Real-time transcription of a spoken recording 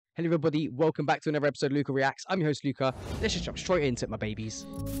Hello everybody, welcome back to another episode of Luca Reacts. I'm your host Luca. Let's just jump straight into it, my babies.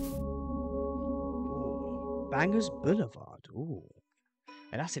 Ooh, Bangers Boulevard. Ooh.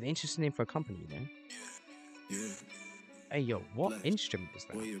 And that's an interesting name for a company, you know? Hey yo, what instrument is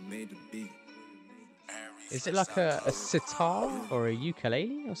that? Is it like a sitar or a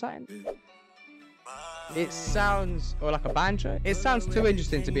ukulele or something? It sounds, or like a banjo? It sounds too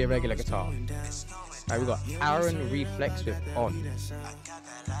interesting to be a regular guitar. Alright, we got Aaron Reflex with On.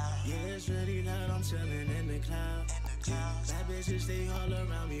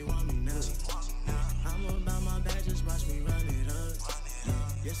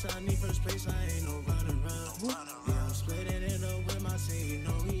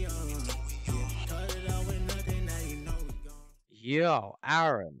 Yo,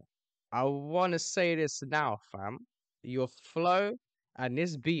 Aaron, I want to say this now, fam. Your flow and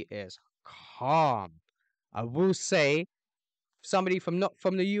this beat is calm. I will say, somebody not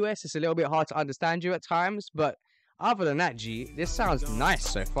from the US, it's a little bit hard to understand you at times, but other than that, G, this sounds nice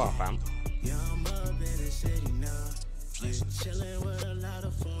so far, fam.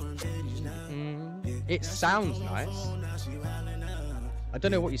 It sounds nice. I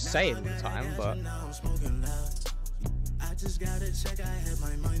don't know what you're saying all the time, but I just gotta check, I had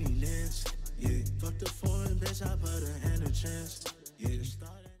my money lens. Yeah, fuck the foreign bitch, I put her in a trance.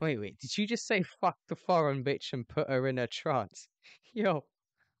 Wait, did you just say fuck the foreign bitch and put her in a trance? Yo,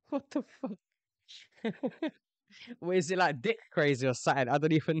 what the fuck? What, is it like dick crazy or something? I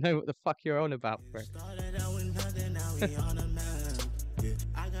don't even know what the fuck you're on about, bro.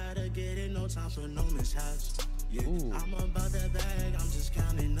 I gotta get it, no time for no mishaps. Yeah, I'm about that bag, I'm just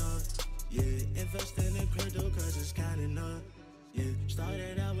counting up. Yeah, invest in the crypto cause it's counting up. Yeah,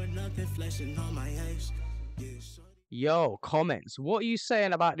 started out with nothing, flexing on my ex. Yo, comments. What are you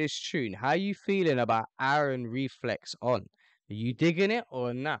saying about this tune? How are you feeling about Aaron Reflex On? Are you digging it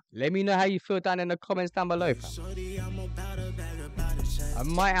or not? Let me know how you feel down in the comments down below, fam. I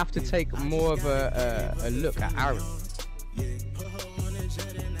might have to take more of a look at Aaron.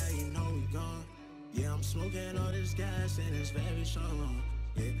 Yeah, I'm smoking all this gas and it's very strong.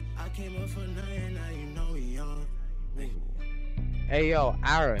 Yeah, I came up for nothing, now you know we on. Hey yo,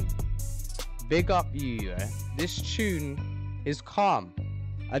 Aaron, big up you. This tune is calm.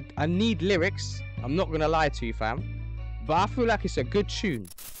 I need lyrics. I'm not gonna lie to you, fam, but I feel like it's a good tune.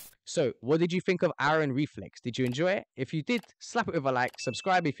 So, what did you think of Aaron Reflex? Did you enjoy it? If you did, slap it with a like,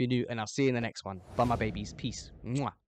 subscribe if you're new, and I'll see you in the next one. Bye, my babies. Peace. Mwah.